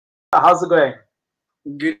How's it going?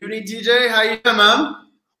 Good evening, TJ. How you doing, man?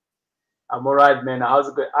 I'm all right, man. How's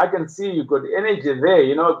it going? I can see you got energy there.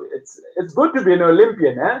 You know, it's good to be an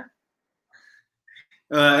Olympian, eh?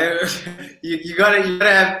 Uh, you gotta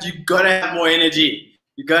have more energy.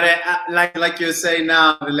 You gotta like you're saying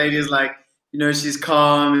now. The lady is like, she's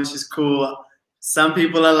calm and she's cool. Some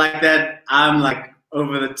people are like that. I'm like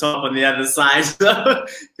over the top on the other side. So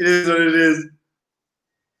it is what it is.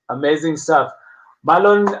 Amazing stuff.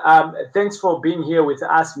 Marlon, thanks for being here with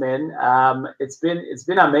us, man. It's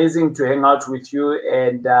been amazing to hang out with you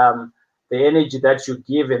and the energy that you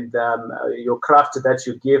give and your craft that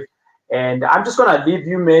you give. And I'm just gonna leave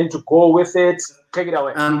you, man, to go with it. Take it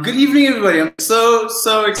away. Good evening, everybody. I'm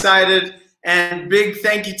so excited, and big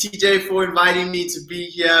thank you, TJ, for inviting me to be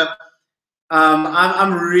here.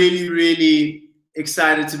 I'm really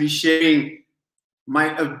excited to be sharing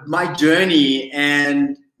my journey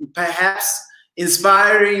and perhaps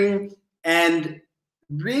inspiring and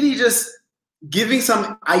really just giving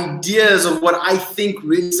some ideas of what I think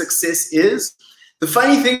really success is. The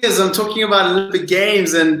funny thing is I'm talking about Olympic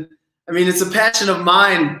Games, and I mean, it's a passion of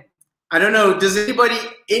mine. I don't know, does anybody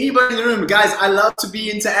in the room, guys, I love to be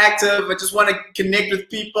interactive. I just want to connect with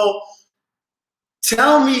people.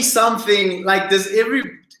 Tell me something like this.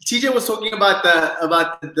 TJ was talking about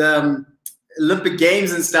the Olympic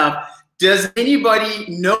Games and stuff. Does anybody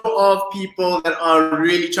know of people that are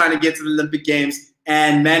really trying to get to the Olympic Games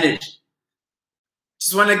and manage?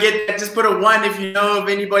 Just want to get that. Just put a 1 if you know of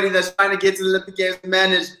anybody that's trying to get to the Olympic Games and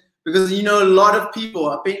manage, because a lot of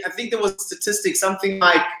people. I think there was statistics, something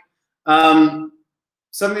like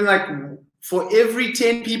for every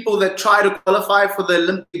 10 people that try to qualify for the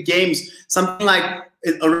Olympic Games, something like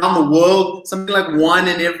around the world, something like 1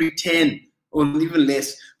 in every 10 or even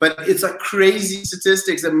less. But it's a crazy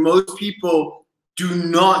statistics that most people do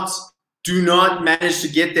not manage to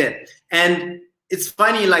get there. And it's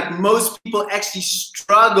funny, like most people actually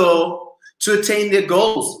struggle to attain their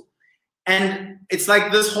goals. And it's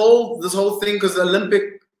like this whole thing, because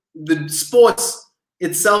the sports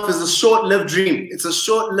itself is a short-lived dream. It's a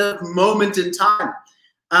short-lived moment in time.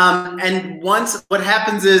 And once what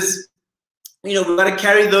happens is, we've got to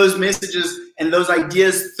carry those messages and those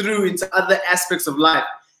ideas through into other aspects of life.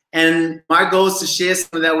 And my goal is to share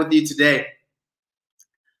some of that with you today.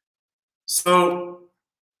 So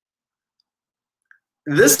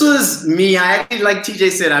this was me. I actually, like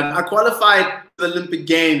TJ said, I qualified for the Olympic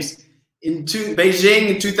Games in Beijing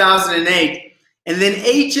in 2008. And then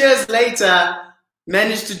 8 years later,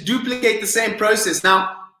 managed to duplicate the same process.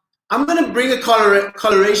 Now, I'm going to bring a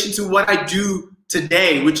correlation to what I do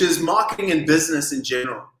today, which is marketing and business in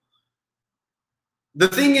general. The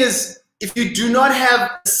thing is, if you do not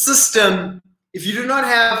have a system, if you do not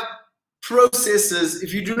have processes,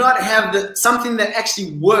 if you do not have something that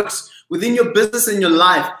actually works within your business and your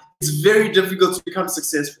life, it's very difficult to become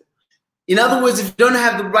successful. In other words, if you don't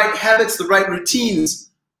have the right habits, the right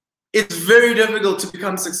routines, it's very difficult to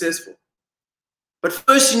become successful. But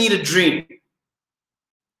first you need a dream.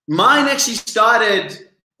 Mine actually started,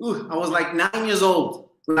 I was like 9 years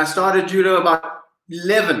old when I started judo, about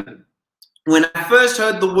 11, when I first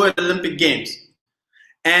heard the word Olympic Games.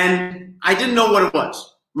 And I didn't know what it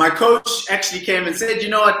was. My coach actually came and said, you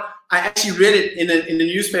know what, I actually read it in a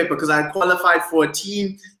newspaper because I qualified for a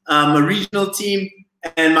team, a regional team.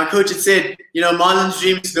 And my coach had said, Marlon's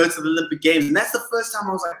dream is to go to the Olympic Games. And that's the first time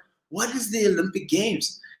I was like, what is the Olympic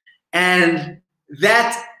Games? And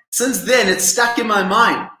that, since then, it's stuck in my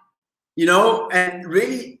mind, and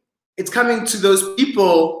really it's coming to those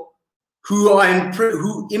people who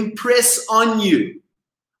impress on you.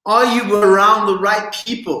 Are you around the right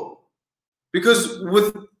people? Because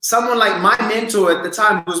with someone like my mentor at the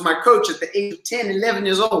time, who was my coach at the age of 10, 11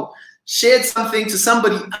 years old, shared something to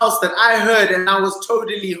somebody else that I heard and I was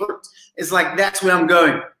totally hooked. It's like, that's where I'm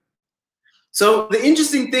going. So the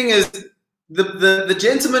interesting thing is, the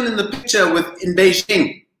gentleman in the picture in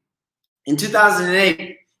Beijing in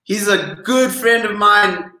 2008, he's a good friend of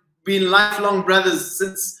mine, been lifelong brothers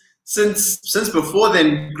since before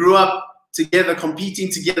then. Grew up together,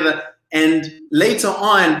 competing together, and later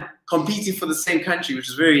on competing for the same country, which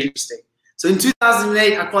is very interesting. So in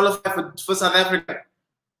 2008, I qualified for South Africa,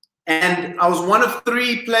 and I was one of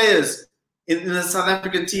 3 players in the South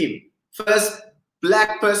African team. First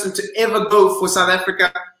black person to ever go for South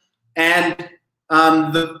Africa, and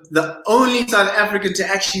the only South African to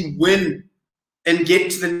actually win and get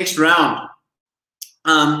to the next round,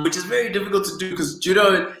 which is very difficult to do, because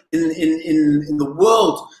judo in the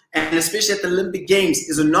world, and especially at the Olympic Games,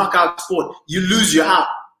 is a knockout sport. You lose, you're out.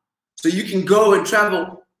 So you can go and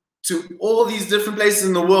travel to all these different places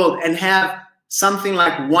in the world and have something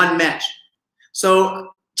like one match.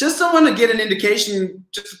 So just I want to get an indication,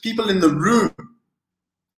 just people in the room,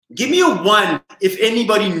 give me a 1 if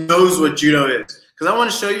anybody knows what judo is, because I want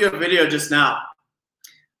to show you a video just now.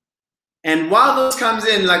 And while those comes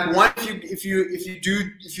in, like 1 if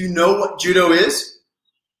you know what judo is,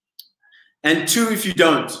 and 2 if you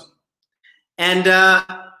don't. And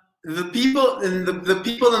the people in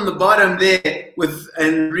the bottom there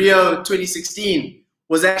in Rio 2016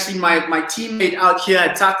 was actually my teammate out here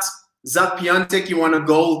at Tux, Zak Piontek. He won a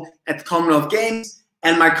gold at the Commonwealth Games,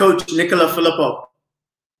 and my coach Nicola Filippo.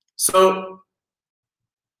 So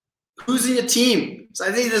who's in your team? So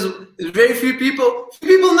I think there's very few people.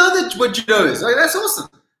 People know what judo is. Like, that's awesome.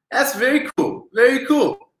 That's very cool. Very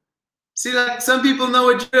cool. See, like, some people know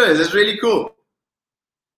what judo is. That's really cool.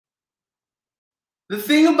 The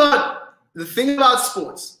thing about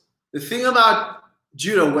sports, the thing about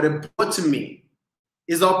judo, what it brought to me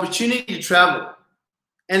is the opportunity to travel.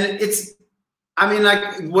 And it's, I mean,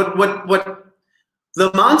 like, what the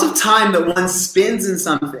amount of time that one spends in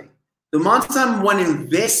something, the amount of time one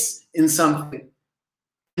invests in something,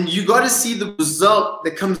 and you got to see the result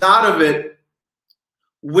that comes out of it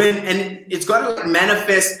and it's got to, like,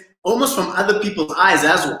 manifest almost from other people's eyes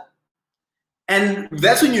as well. And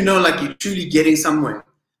that's when you know, like, you're truly getting somewhere.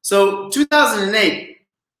 So 2008,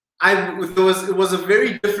 it was a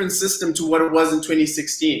very different system to what it was in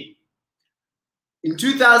 2016. In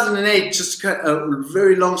 2008, just to cut a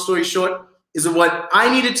very long story short, is what I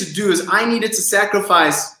needed to do is I needed to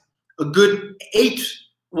sacrifice a good 8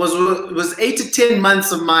 to 10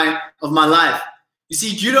 months of my life. You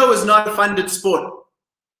see, judo is not a funded sport.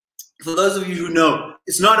 For those of you who know,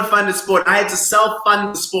 it's not a funded sport. I had to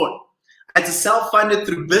self-fund the sport. I had to self-fund it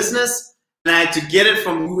through business, and I had to get it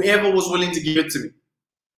from whoever was willing to give it to me.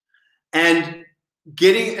 And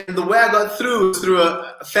the way I got through was through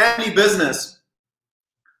a family business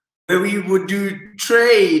where we would do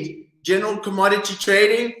trade, general commodity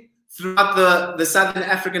trading throughout the Southern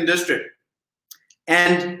African district.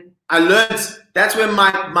 And I learned, that's where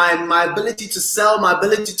my ability to sell, my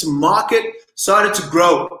ability to market started to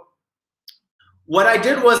grow. What I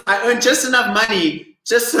did was I earned just enough money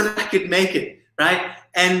just so that I could make it, right?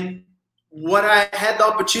 And what I had the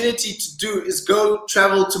opportunity to do is go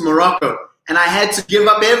travel to Morocco. And I had to give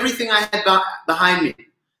up everything I had behind me.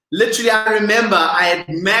 Literally, I remember I had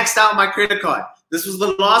maxed out my credit card. This was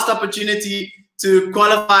the last opportunity to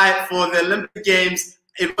qualify for the Olympic Games.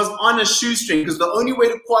 It was on a shoestring, because the only way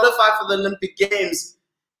to qualify for the Olympic Games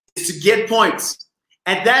is to get points.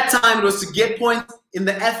 At that time, it was to get points in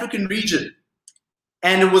the African region.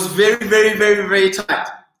 And it was very, very, very, very tight.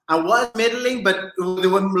 I was medaling, but there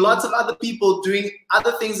were lots of other people doing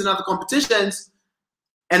other things in other competitions,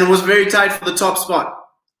 and it was very tight for the top spot.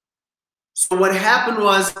 So what happened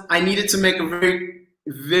was I needed to make a very,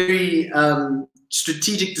 very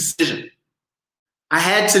strategic decision. I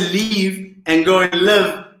had to leave and go and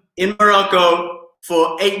live in Morocco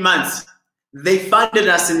for 8 months. They funded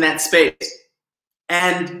us in that space.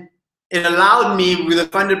 And it allowed me, we were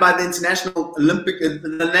funded by the International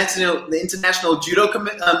International Judo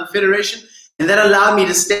Federation, and that allowed me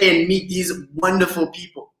to stay and meet these wonderful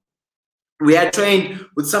people. We had trained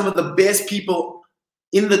with some of the best people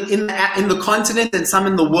in the continent and some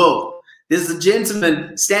in the world. There's a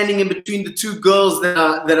gentleman standing in between the 2 girls that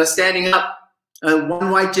are standing up. One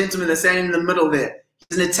white gentleman that's standing in the middle there.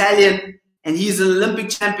 He's an Italian, and he's an Olympic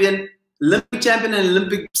champion and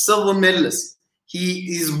Olympic silver medalist.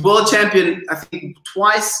 He's world champion, I think,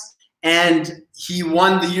 twice, and he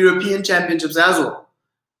won the European championships as well.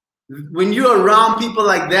 When you're around people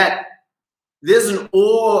like that, there's an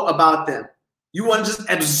awe about them. You want to just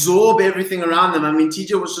absorb everything around them. I mean,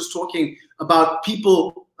 TJ was just talking about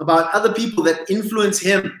people, about other people that influence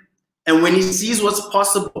him. And when he sees what's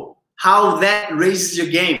possible, how that raises your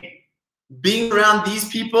game. Being around these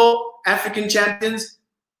people, African champions,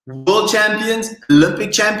 world champions,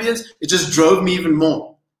 Olympic champions, it just drove me even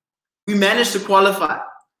more. We managed to qualify.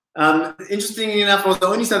 Interestingly enough, I was the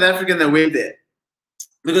only South African that went there,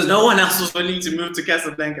 because no one else was willing to move to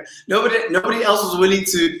Casablanca. Nobody else was willing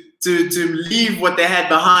to leave what they had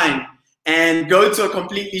behind and go to a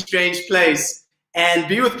completely strange place and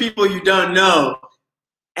be with people you don't know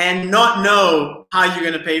and not know how you're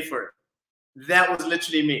going to pay for it. That was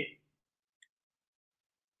literally me.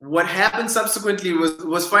 What happened subsequently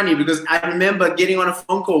was funny, because I remember getting on a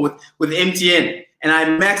phone call with MTN, and I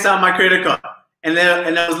maxed out my credit card. And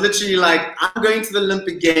I was literally like, I'm going to the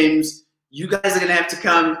Olympic Games. You guys are going to have to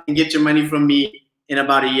come and get your money from me in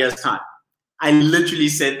about a year's time. I literally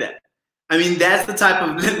said that. I mean, that's the type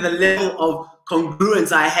of the level of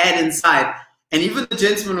congruence I had inside. And even the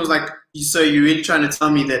gentleman was like, so you're really trying to tell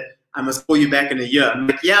me that I must call you back in a year? I'm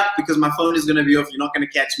like, yeah, because my phone is going to be off. You're not going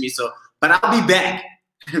to catch me. So, but I'll be back,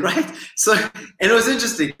 right? So, and it was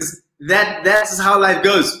interesting because that's how life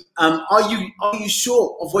goes. Are you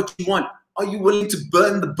sure of what you want? Are you willing to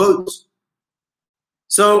burn the boats?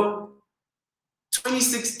 So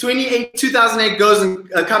 2008 goes and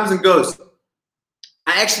comes and goes.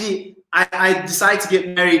 I decided to get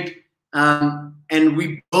married, and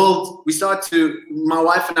my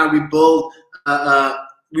wife and I, we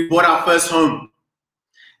bought our first home.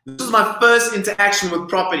 This was my first interaction with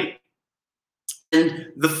property.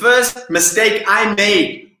 And the first mistake I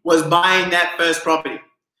made was buying that first property.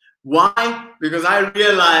 Why? Because I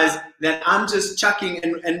realized that I'm just chucking,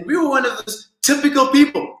 and we were one of those typical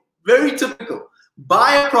people, very typical.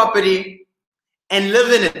 Buy a property and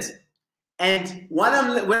live in it. And when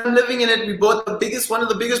I'm living in it, we bought one of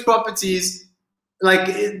the biggest properties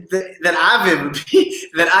that I've ever been,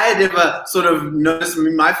 that I had ever sort of noticed. I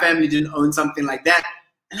mean, my family didn't own something like that.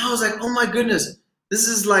 And I was like, oh my goodness, this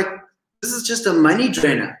is just a money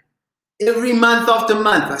drainer. Every month after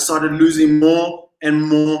month, I started losing more and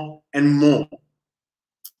more and more.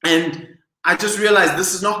 And I just realized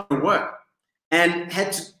this is not going to work. And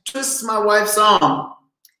had to twist my wife's arm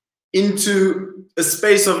into a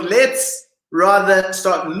space of let's rather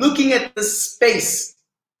start looking at the space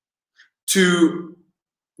to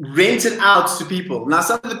rent it out to people. Now,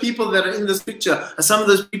 some of the people that are in this picture are some of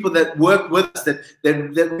those people that work with us,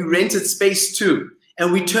 that we rented space to.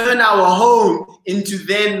 And we turned our home into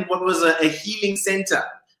then what was a healing center,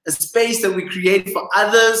 a space that we created for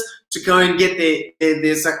others to go and get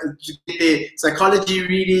their psychology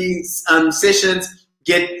readings, sessions,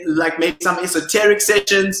 get like maybe some esoteric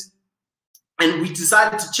sessions. And we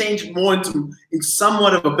decided to change it more into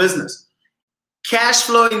somewhat of a business. Cash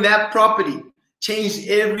flowing that property changed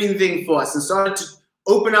everything for us and started to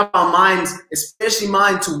open up our minds, especially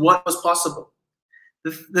mine, to what was possible.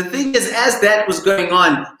 The thing is, as that was going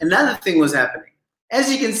on, another thing was happening.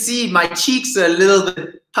 As you can see, my cheeks are a little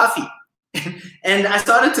bit puffy. And I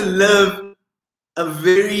started to live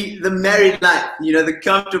the married life, the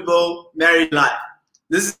comfortable married life.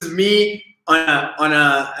 This is me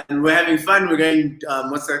and we're having fun. We're going,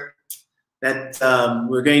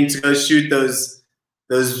 we're going to go shoot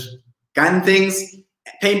those gun things,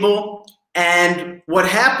 paintball. And what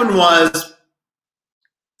happened was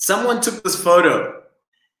someone took this photo,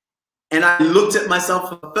 and I looked at myself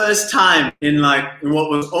for the first time in what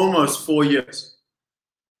was almost 4 years.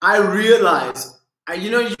 I realized,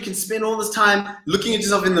 you can spend all this time looking at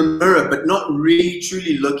yourself in the mirror, but not really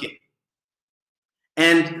truly looking.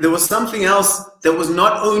 And there was something else that was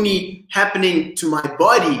not only happening to my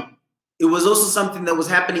body, it was also something that was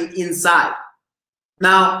happening inside.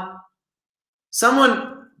 Now,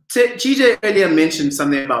 TJ earlier mentioned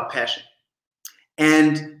something about passion.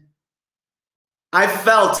 And I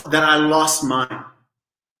felt that I lost mine.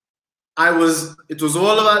 It was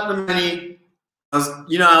all about the money.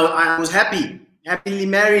 I was happily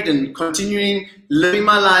married and continuing living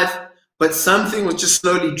my life, but something was just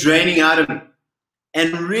slowly draining out of me.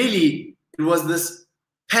 And really, it was this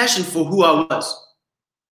passion for who I was.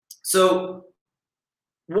 So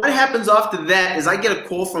what happens after that is I get a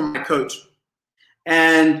call from my coach,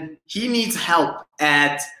 and he needs help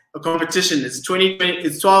at a competition. It's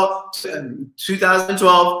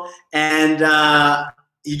 2012, and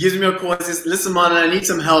he gives me a call and says, listen, Marlon, I need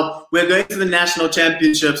some help. We're going to the national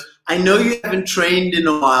championships. I know you haven't trained in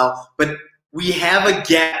a while, but we have a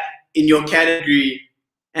gap in your category,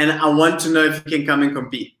 and I want to know if you can come and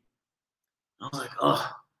compete. I was like, oh,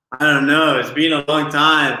 I don't know. It's been a long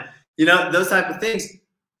time. Those type of things.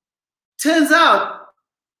 Turns out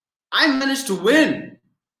I managed to win.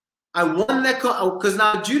 I won that because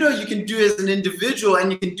now judo you can do as an individual and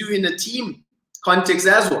you can do in a team context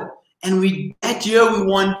as well. And that year we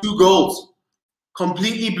won 2 golds.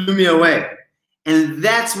 Completely blew me away. And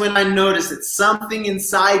that's when I noticed that something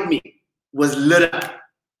inside me was lit up.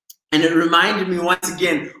 And it reminded me once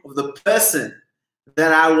again of the person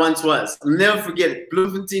that I once was. I'll never forget it.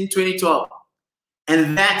 Bloemfontein 2012.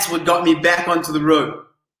 And that's what got me back onto the road.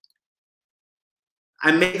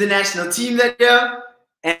 I made the national team that year,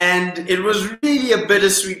 and it was really a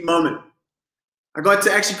bittersweet moment. I got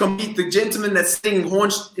to actually compete. The gentleman that's sitting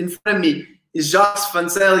haunched in front of me is Jacques Van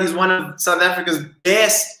Zyl. He's one of South Africa's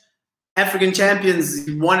best African champions.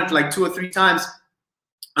 He won it like 2 or 3 times.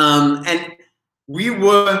 And we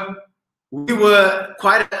were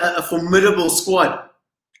quite a formidable squad.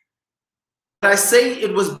 But I say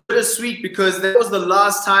it was bittersweet because that was the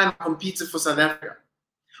last time I competed for South Africa.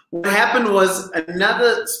 What happened was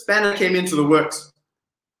another spanner came into the works.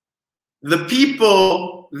 the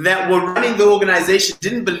people that were running the organization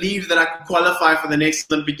didn't believe that I could qualify for the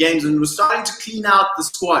next Olympic Games and were starting to clean out the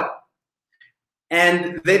squad.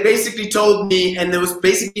 And they basically told me, and it was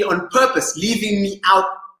basically on purpose, leaving me out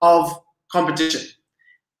of competition.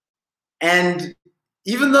 And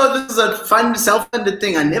even though this is a self-funded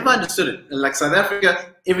thing, I never understood it. Like South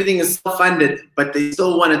Africa, everything is self-funded, but they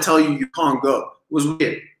still want to tell you you can't go. It was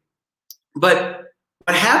weird. But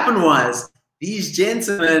what happened was, these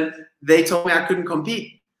gentlemen, they told me I couldn't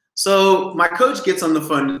compete. So my coach gets on the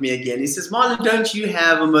phone with me again. He says, Marlon, don't you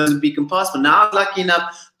have a Mozambican passport? Now I was lucky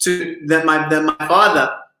enough that my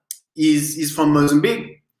father is from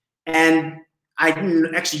Mozambique. And I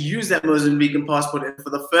can actually use that Mozambican passport. And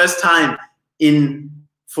for the first time in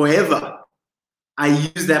forever, I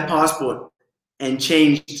used that passport and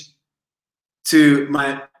changed to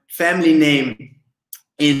my family name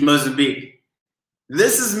in Mozambique.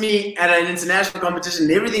 This is me at an international competition.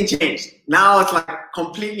 Everything changed. Now it's like a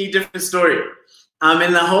completely different story. I'm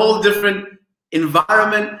in a whole different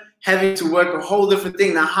environment, having to work a whole different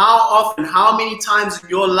thing. Now, how often, how many times in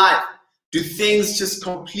your life do things just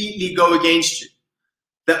completely go against you?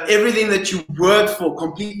 That everything that you worked for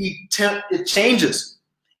completely it changes.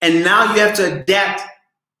 And now you have to adapt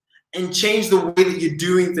and change the way that you're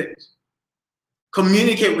doing things.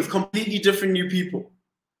 Communicate with completely different new people.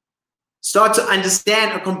 Start to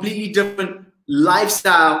understand a completely different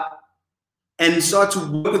lifestyle and start to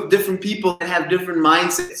work with different people that have different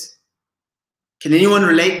mindsets. Can anyone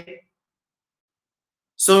relate?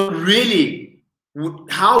 So really,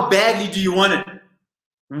 how badly do you want it?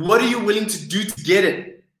 What are you willing to do to get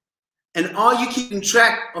it? And are you keeping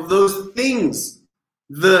track of those things,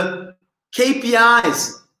 the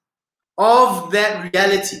KPIs of that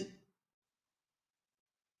reality?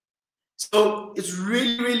 So it's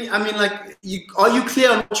really, I mean, like, are you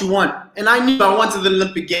clear on what you want? And I knew I wanted the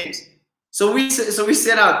Olympic Games. So we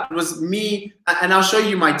set out. It was me, and I'll show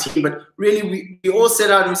you my team. But really, we all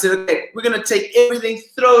set out and we said, okay, we're gonna take everything,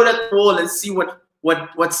 throw it at the wall, and see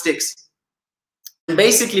what sticks. And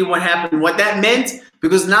basically, what happened, what that meant,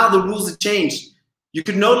 because now the rules have changed. You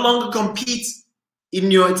can no longer compete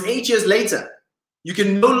it's 8 years later. You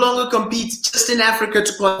can no longer compete just in Africa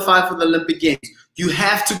to qualify for the Olympic Games. You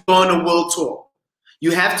have to go on a world tour.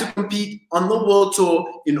 You have to compete on the world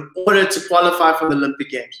tour in order to qualify for the Olympic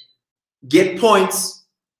Games. Get points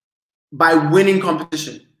by winning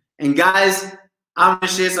competition. And guys, I'm gonna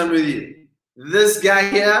share something with you. This guy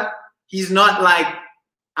here, he's not like,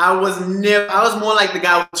 I was more like the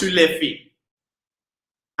guy with 2 left feet.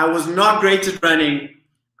 I was not great at running.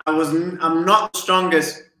 I'm not the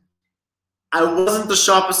strongest. I wasn't the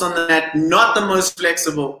sharpest on the net, not the most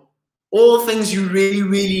flexible. All things you really,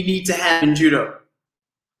 really need to have in judo.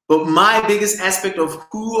 But my biggest aspect of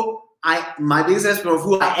who I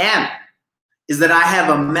am is that I have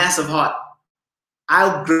a massive heart.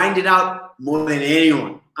 I'll grind it out more than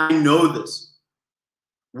anyone. I know this.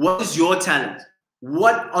 What is your talent?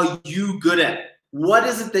 What are you good at? What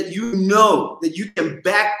is it that you know that you can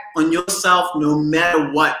back on yourself no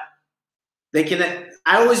matter what?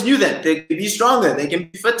 I always knew that they can be stronger, they can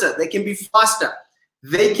be fitter, they can be faster,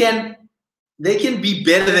 they can be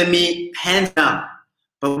better than me, hands down.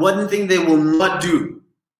 But one thing they will not do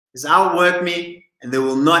is outwork me, and they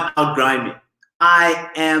will not outgrind me. I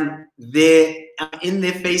am there, I'm in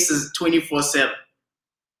their faces 24/7.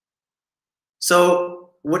 So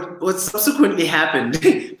what subsequently happened,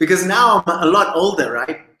 because now I'm a lot older,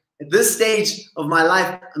 right? At this stage of my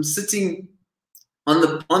life, I'm sitting on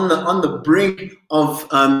the brink of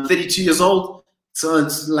 32 years old. So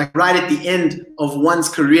it's like right at the end of one's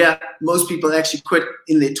career. Most people actually quit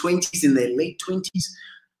in their 20s, in their late 20s.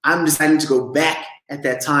 I'm deciding to go back at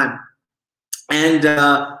that time. And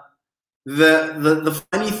the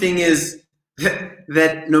funny thing is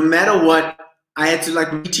that no matter what, I had to like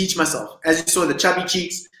reteach myself. As you saw, the chubby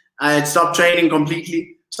cheeks, I had stopped training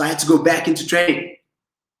completely. So I had to go back into training.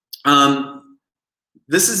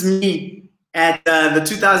 This is me at the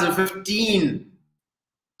 2015.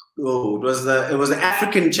 Oh, it was the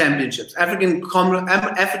African Championships, African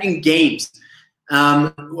Games.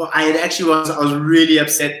 I was really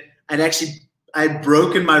upset. I had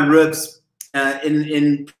broken my ribs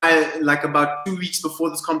like about 2 weeks before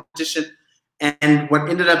this competition, and what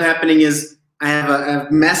ended up happening is I have a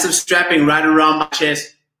massive strapping right around my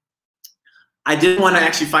chest. I didn't want to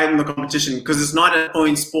actually fight in the competition because it's not a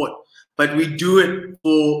point sport, but we do it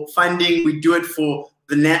for funding. We do it for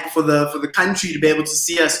the country to be able to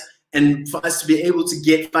see us, and for us to be able to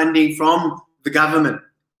get funding from the government,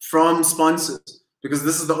 from sponsors, because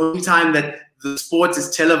this is the only time that the sport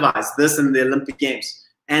is televised, this and the Olympic Games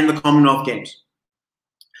and the Commonwealth Games.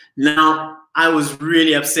 Now, I was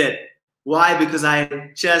really upset. Why? Because I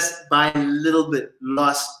had just by a little bit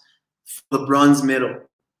lost the bronze medal.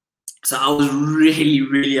 So I was really,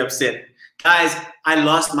 really upset. Guys, I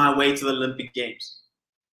lost my way to the Olympic Games.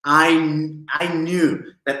 I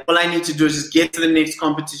knew that all I need to do is just get to the next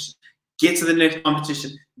competition, get to the next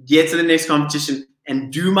competition, get to the next competition,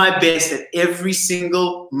 and do my best at every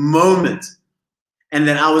single moment. And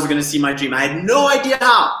then I was going to see my dream. I had no idea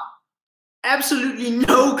how. Absolutely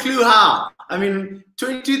no clue how. I mean,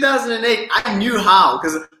 2008, I knew how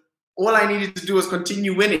because all I needed to do was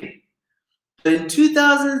continue winning. But in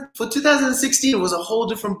 2016, it was a whole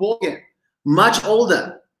different ballgame. Much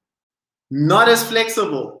older, not as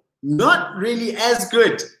flexible, not really as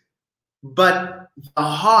good, but the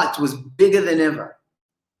heart was bigger than ever.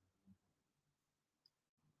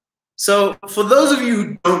 So for those of you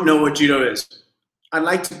who don't know what judo is, I'd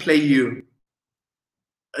like to play you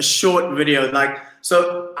a short video.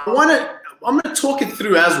 So I'm gonna talk it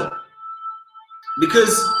through as well,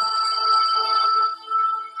 because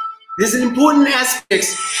there's an important aspect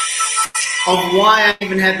of why I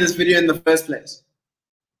even had this video in the first place.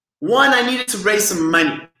 One, I needed to raise some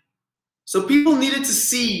money. So people needed to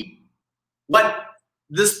see what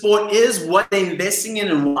this sport is, what they're investing in,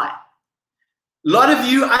 and why. A lot of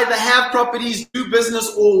you either have properties, do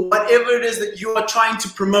business, or whatever it is that you are trying to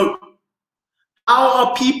promote. How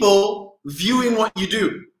are people viewing what you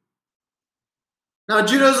do? Now,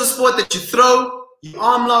 judo is a sport that you throw, you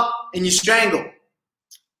arm lock, and you strangle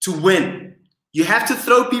to win. You have to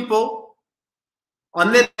throw people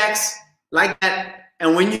on their backs like that,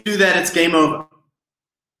 and when you do that, it's game over.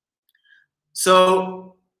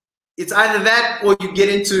 So it's either that, or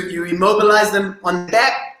you immobilize them on the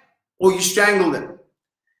back, or you strangle them.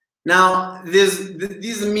 Now,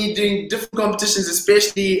 these are me doing different competitions,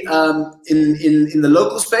 especially in the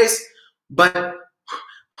local space. But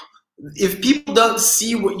if people don't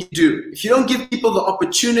see what you do, if you don't give people the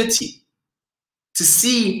opportunity to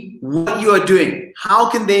see what you are doing, how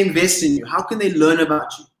can they invest in you? How can they learn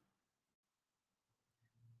about you?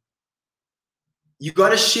 You got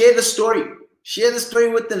to share the story. Share the story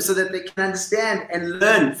with them so that they can understand and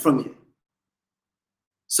learn from you.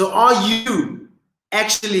 So are you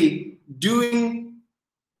actually doing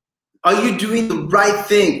the right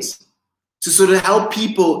things to sort of help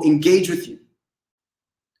people engage with you?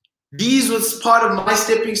 These was part of my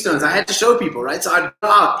stepping stones. I had to show people, right? So I'd go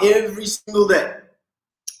out every single day.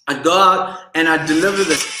 I'd go out and I'd deliver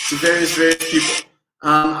this to various people.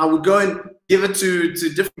 I would go and give it to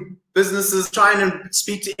different businesses, trying to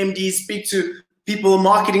speak to MDs, speak to people,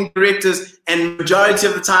 marketing directors, and majority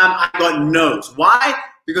of the time I got no's. Why?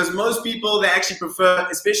 Because most people, they actually prefer,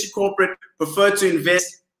 especially corporate, prefer to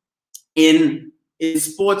invest in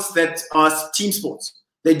sports that are team sports.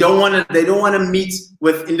 They don't want to meet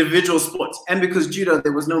with individual sports. And because judo,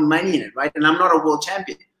 there was no money in it, right? And I'm not a world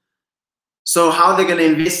champion. So how are they going to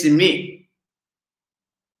invest in me?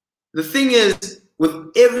 The thing is,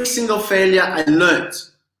 with every single failure, I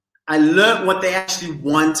learned what they actually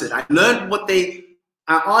wanted. I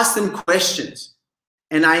asked them questions,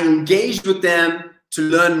 and I engaged with them to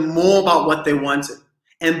learn more about what they wanted.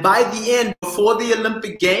 And by the end, before the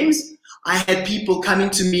Olympic Games, I had people coming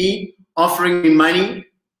to me, offering me money,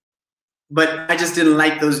 but I just didn't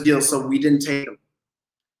like those deals, so we didn't take them.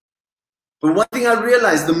 But one thing I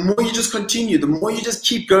realized, the more you just continue, the more you just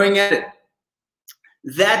keep going at it,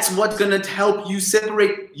 that's what's going to help you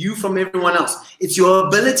separate you from everyone else. It's your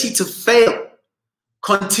ability to fail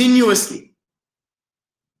continuously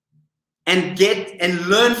and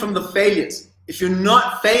learn from the failures. If you're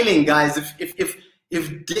not failing, guys,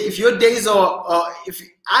 if your days are if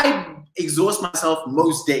I exhaust myself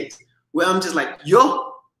most days where I'm just like,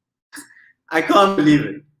 yo, I can't believe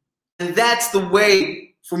it. And that's the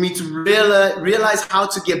way for me to realize how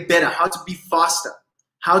to get better, how to be faster,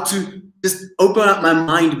 how to just open up my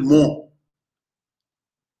mind more.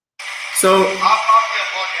 So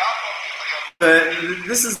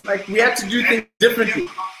this is like, we have to do things differently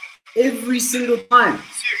every single time.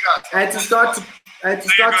 I had to start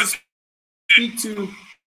to speak to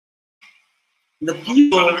the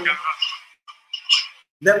people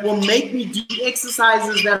that will make me do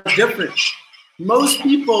exercises that are different. Most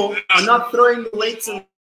people are not throwing the weights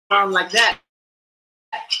around like that.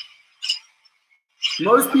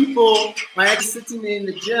 Most people are actually sitting there in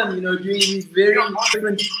the gym, you know, doing these very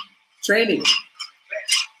different trainings.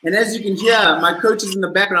 And as you can hear, my coach is in the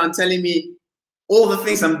background telling me all the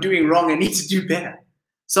things I'm doing wrong. I need to do better.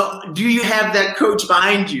 So do you have that coach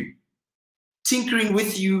behind you, tinkering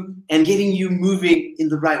with you and getting you moving in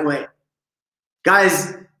the right way?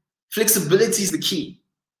 Guys, flexibility is the key.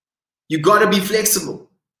 You got to be flexible.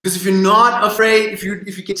 Because if you're not afraid, if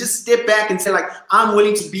you can just step back and say like, I'm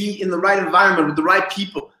willing to be in the right environment with the right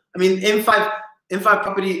people. I mean, M5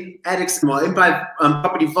 Property Addicts, or M5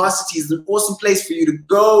 Property Varsity is an awesome place for you to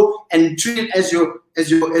go and treat it as your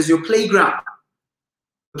playground,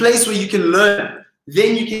 a place where you can learn.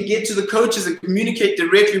 Then you can get to the coaches and communicate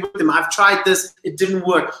directly with them. I've tried this, it didn't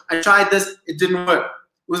work. I tried this, it didn't work.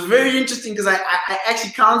 It was very interesting because I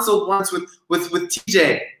actually counseled once with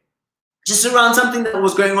TJ, just around something that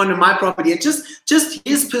was going on in my property. And just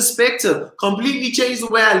his perspective completely changed the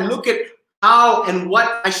way I look at how and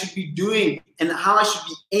what I should be doing and how I should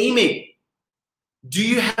be aiming. Do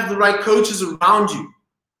you have the right coaches around you?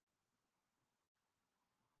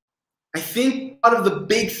 I think part of the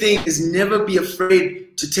big thing is never be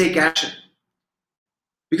afraid to take action.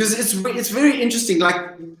 Because it's very interesting.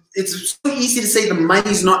 Like, it's so easy to say the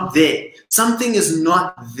money's not there. Something is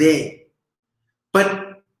not there.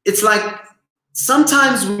 But it's like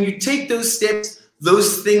sometimes when you take those steps,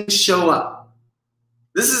 those things show up.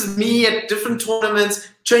 This is me at different tournaments,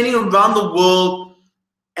 training around the world,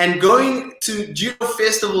 and going to judo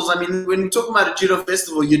festivals. I mean, when we talk about a judo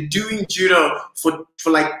festival, you're doing judo for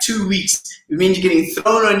like 2 weeks. It means you're getting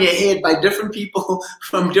thrown on your head by different people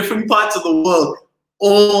from different parts of the world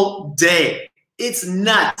all day. It's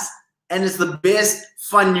nuts. And it's the best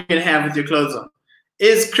fun you can have with your clothes on.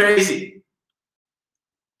 It's crazy.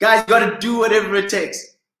 Guys, you got to do whatever it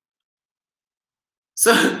takes.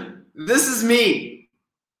 So this is me.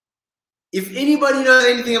 If anybody knows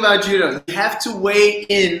anything about judo, you have to weigh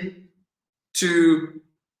in to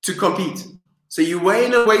compete. So you weigh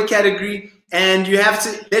in a weight category, and you have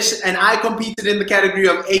to, and I competed in the category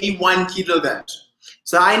of 81 kilograms.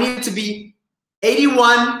 So I needed to be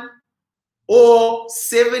 81 or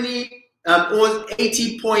 70 or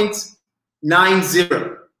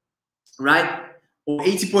 80.90, right? Or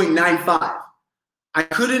 80.95. I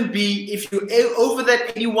couldn't be, if you're over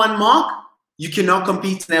that 81 mark, you cannot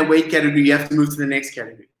compete in that weight category. You have to move to the next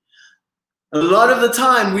category. A lot of the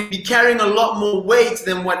time, we'd be carrying a lot more weight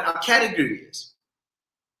than what our category is.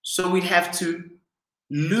 So we'd have to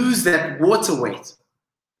lose that water weight.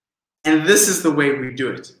 And this is the way we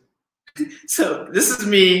do it. So this is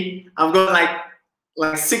me. I've got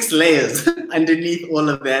like 6 layers underneath all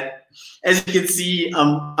of that. As you can see,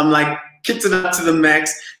 I'm like kicked it up to the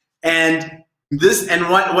max. And this, and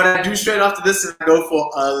what I do straight after this is I go for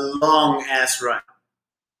a long ass run.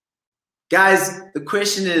 Guys, the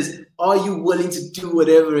question is, are you willing to do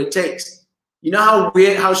whatever it takes? You know how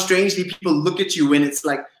weird, how strangely people look at you when it's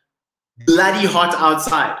like bloody hot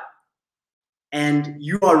outside and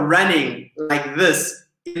you are running like this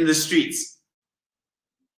in the streets?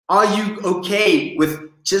 Are you okay with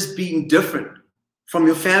just being different from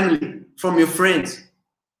your family, from your friends?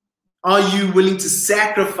 Are you willing to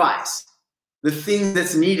sacrifice the thing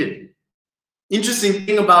that's needed? Interesting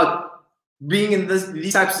thing about being in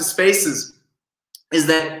these types of spaces is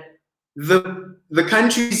that the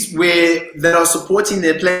countries that are supporting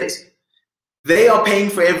their players, they are paying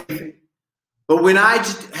for everything. But when I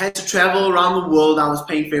just had to travel around the world, I was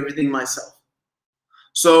paying for everything myself.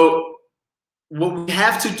 So what we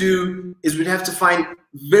have to do is we'd have to find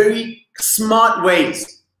very smart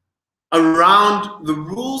ways around the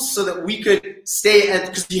rules so that we could stay at,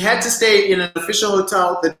 because you had to stay in an official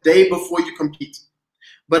hotel the day before you compete.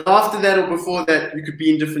 But after that or before that, you could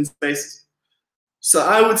be in different spaces. So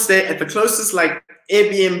I would stay at the closest like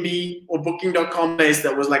Airbnb or Booking.com place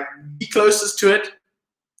that was like the closest to it,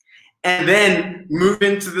 and then move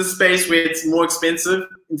into the space where it's more expensive,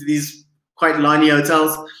 into these quite liney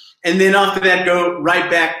hotels. And then after that, go right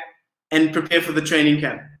back and prepare for the training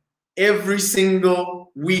camp. Every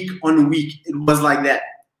single week on week, it was like that.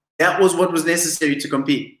 That was what was necessary to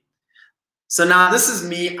compete. So now this is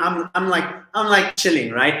me. I'm like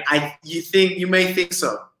chilling, right? You may think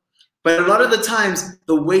so, but a lot of the times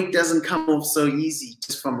the weight doesn't come off so easy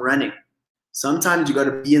just from running. Sometimes you got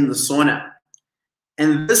to be in the sauna.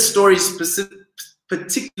 And this story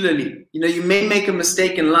particularly, you may make a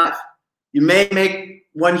mistake in life. You may make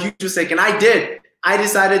one huge mistake, and I did. I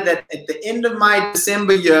decided that at the end of my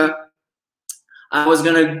December year, I was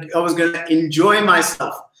gonna enjoy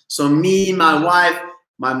myself. So me, my wife,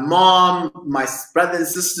 my mom, my brothers and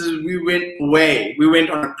sisters, we went away. We went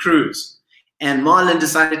on a cruise, and Marlon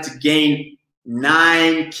decided to gain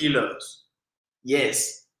 9 kilos.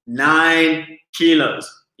 Yes, 9 kilos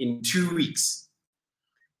in 2 weeks.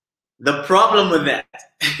 The problem with that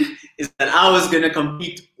is that I was gonna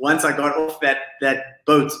compete once I got off that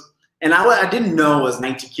boat. And I didn't know it was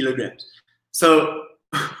 90 kilograms. So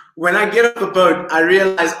when I get off the boat, I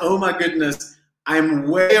realize, oh my goodness, I'm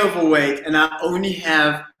way overweight and I only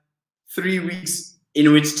have 3 weeks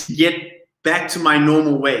in which to get back to my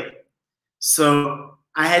normal way. So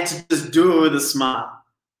I had to just do it with a smile.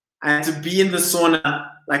 I had to be in the sauna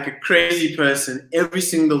like a crazy person every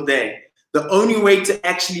single day. The only way to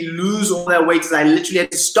actually lose all that weight is I literally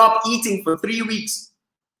had to stop eating for 3 weeks.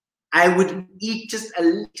 I would eat just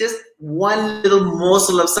one little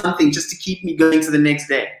morsel of something just to keep me going to the next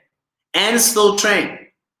day and still train.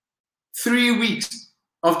 3 weeks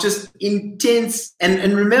of just intense,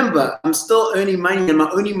 and remember, I'm still earning money, and my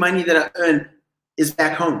only money that I earn is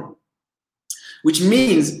back home. Which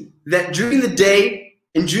means that during the day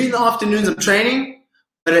and during the afternoons I'm training,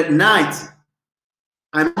 but at night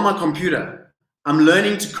I'm on my computer. I'm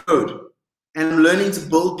learning to code, and I'm learning to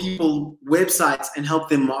build people websites and help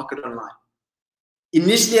them market online.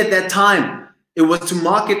 Initially at that time, it was to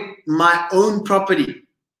market my own property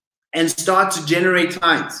and start to generate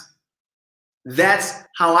clients. That's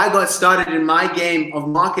how I got started in my game of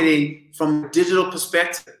marketing from a digital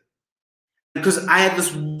perspective. Because I had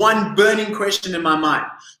this one burning question in my mind.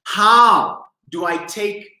 How do I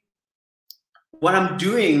take what I'm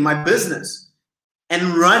doing, my business,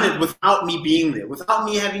 and run it without me being there, without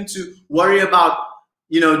me having to worry about,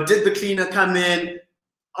 did the cleaner come in?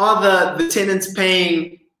 Are the tenants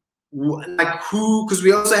paying? Like who? Because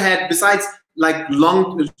we also had, besides like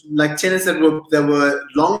tenants that were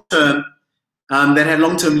long-term, that had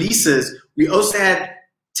long-term leases, we also had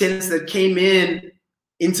tenants that came in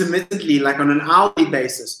intermittently, like on an hourly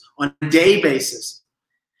basis, on a day basis.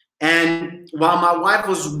 And while my wife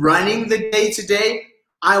was running the day-to-day,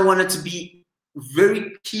 I wanted to be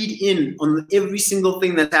very keyed in on every single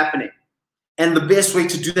thing that's happening. And the best way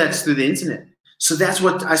to do that is through the internet. So that's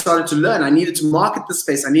what I started to learn. I needed to market the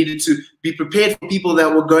space. I needed to be prepared for people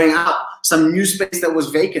that were going out, some new space that was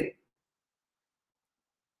vacant.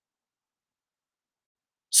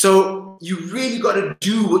 So you really got to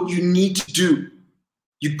do what you need to do.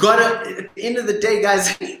 You gotta, at the end of the day,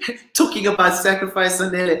 guys, talking about sacrifice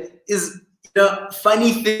on it is, the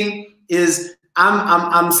funny thing is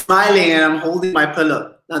I'm smiling and I'm holding my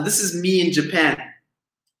pillow. Now this is me in Japan.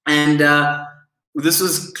 And this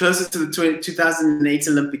was closer to the 2008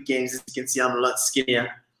 Olympic Games. As you can see, I'm a lot skinnier.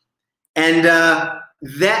 And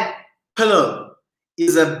that pillow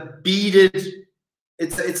is a beaded,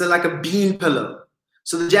 it's like a bean pillow.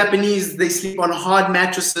 So the Japanese, they sleep on hard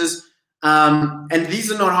mattresses. And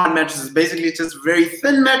these are not hard mattresses. Basically, it's just a very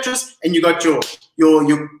thin mattress, and you got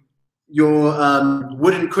your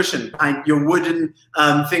wooden cushion behind your wooden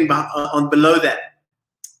thing below that.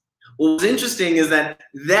 What was interesting is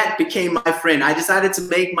that became my friend. I decided to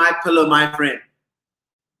make my pillow my friend,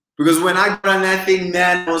 because when I got on that thing,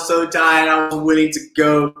 man, I was so tired. I was willing to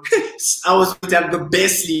go. I was willing to have the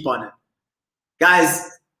best sleep on it, guys.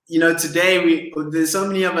 Today there's so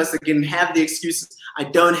many of us that can have the excuses. I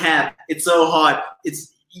don't have. It's so hard.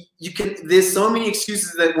 There's so many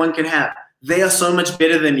excuses that one can have. They are so much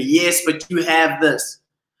better than me. Yes, but you have this.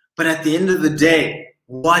 But at the end of the day,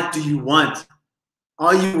 what do you want?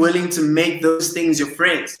 Are you willing to make those things your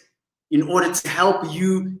friends in order to help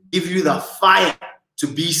you, give you the fire to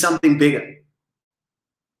be something bigger?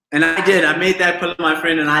 And I did. I made that pillow my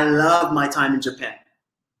friend, and I love my time in Japan.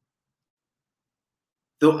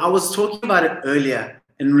 Though I was talking about it earlier,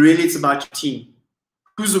 and really it's about your team.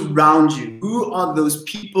 Who's around you? Who are those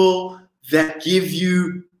people that give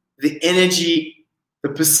you the energy, the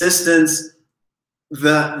persistence,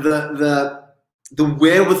 the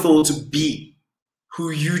wherewithal to be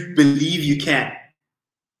who you believe you can?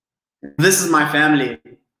 This is my family.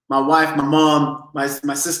 My wife, my mom, my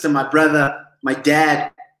sister, my brother, my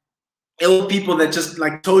dad. All people that just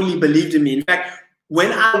like totally believed in me. In fact,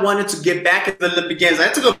 when I wanted to get back at the Olympic Games, I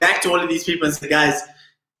had to go back to all of these people and say, guys,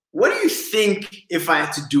 what do you think if I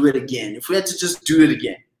had to do it again? If we had to just do it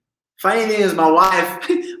again? Funny thing is, my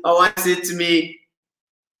wife said to me,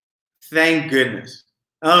 thank goodness.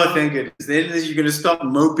 Oh, thank goodness. Then you're going to stop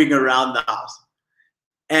moping around the house.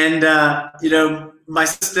 And, my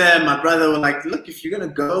sister and my brother were like, look, if you're going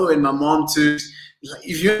to go, and my mom too, like,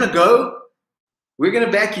 if you're going to go, we're going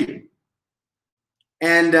to back you.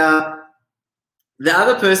 And the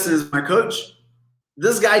other person is my coach.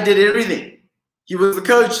 This guy did everything. He was the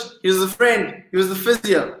coach. He was the friend. He was the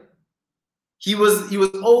physio. He was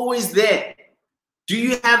always there. Do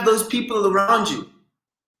you have those people around you?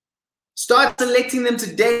 Start selecting them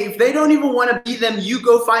today. If they don't even want to be them, you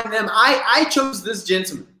go find them. I chose this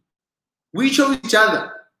gentleman. We chose each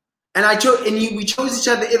other. And we chose each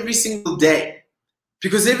other every single day.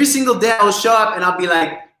 Because every single day I will show up and I'll be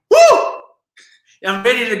like, woo! I'm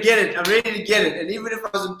ready to get it. I'm ready to get it. And even if I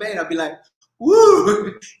was in pain, I'll be like,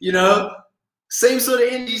 woo! Same sort of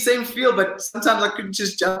energy, same feel, but sometimes I couldn't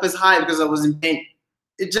just jump as high because I was in pain.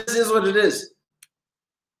 It just is what it is.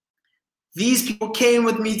 These people came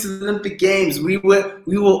with me to the Olympic Games. We were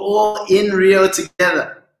all in Rio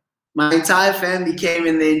together. My entire family came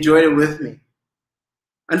and they enjoyed it with me.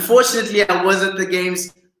 Unfortunately, I was at the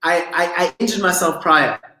games. I injured myself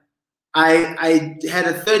prior. I had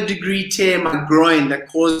a 3rd-degree tear in my groin that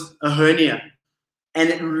caused a hernia, and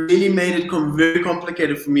it really made it very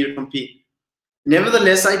complicated for me to compete.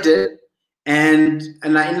 Nevertheless, I did, and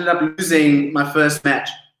I ended up losing my first match,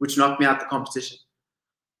 which knocked me out the competition.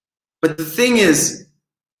 But the thing is,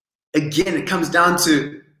 again, it comes down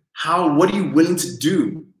to what are you willing to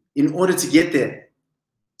do in order to get there?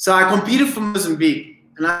 So I competed for Mozambique,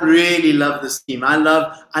 and I really love this team. I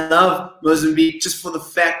love Mozambique just for the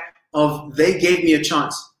fact of they gave me a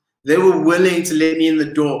chance. They were willing to let me in the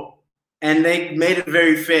door, and they made it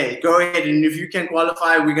very fair. Go ahead, and if you can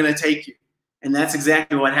qualify, we're going to take you. And that's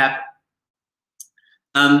exactly what happened.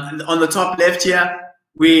 On the top left here,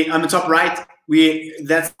 on the top right,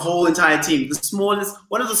 that's the whole entire team. One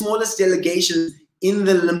of the smallest delegations in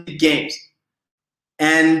the Olympic Games.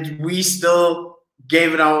 And we still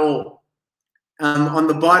gave it our all. On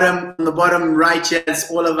the bottom right here, it's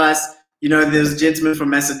all of us. You know, there's a gentleman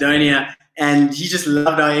from Macedonia, and he just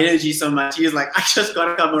loved our energy so much. He was like, I just got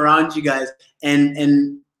to come around you guys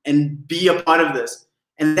and be a part of this.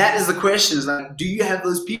 And that is the question, is like, do you have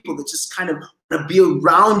those people that just kind of want to be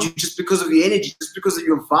around you just because of your energy, just because of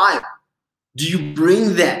your vibe? Do you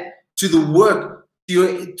bring that to the work?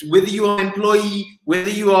 Whether you are an employee,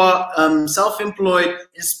 whether you are self-employed,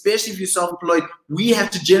 especially if you're self-employed, we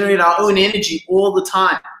have to generate our own energy all the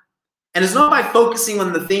time. And it's not by focusing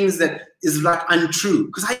on the things that is like untrue.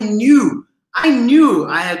 Because I knew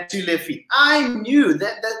I had 2 left feet. I knew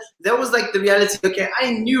that was like the reality. Okay,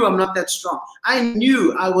 I knew I'm not that strong. I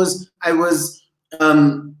knew I was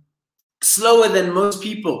slower than most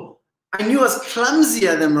people. I knew I was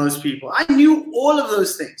clumsier than most people. I knew all of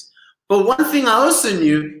those things. But one thing I also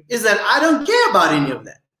knew is that I don't care about any of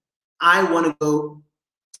that. I want to go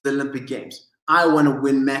to the Olympic Games. I want to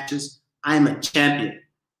win matches. I'm a champion.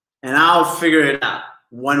 And I'll figure it out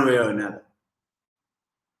one way or another.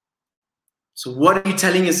 So what are you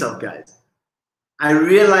telling yourself, guys? I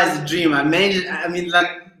realized the dream. I made it. I mean, like,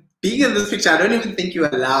 being in this picture, I don't even think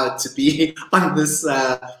you're allowed to be on this.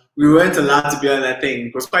 We weren't allowed to be on that thing.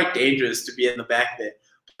 It was quite dangerous to be in the back there.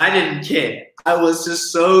 I didn't care. I was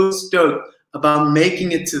just so stoked about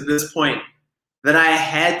making it to this point that I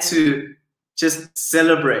had to just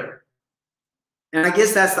celebrate. And I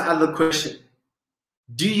guess that's the other question.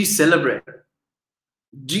 Do you celebrate?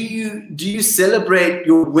 Do you celebrate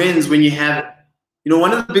your wins when you have it? You know,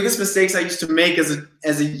 one of the biggest mistakes I used to make as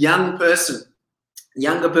a younger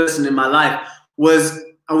person in my life was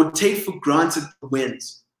I would take for granted the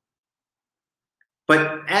wins.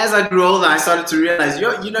 But as I grew older, I started to realize,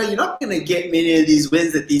 you're not going to get many of these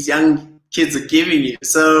wins that these young kids are giving you.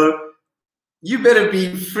 So you better be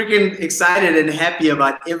freaking excited and happy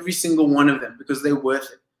about every single one of them, because they're worth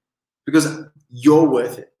it. Because you're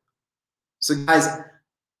worth it. So guys,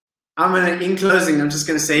 in closing, I'm just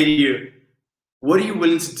going to say to you, what are you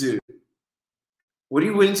willing to do? What are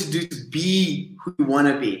you willing to do to be who you want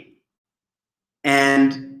to be?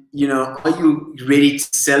 And, you know, are you ready to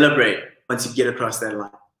celebrate once you get across that line?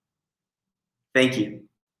 Thank you.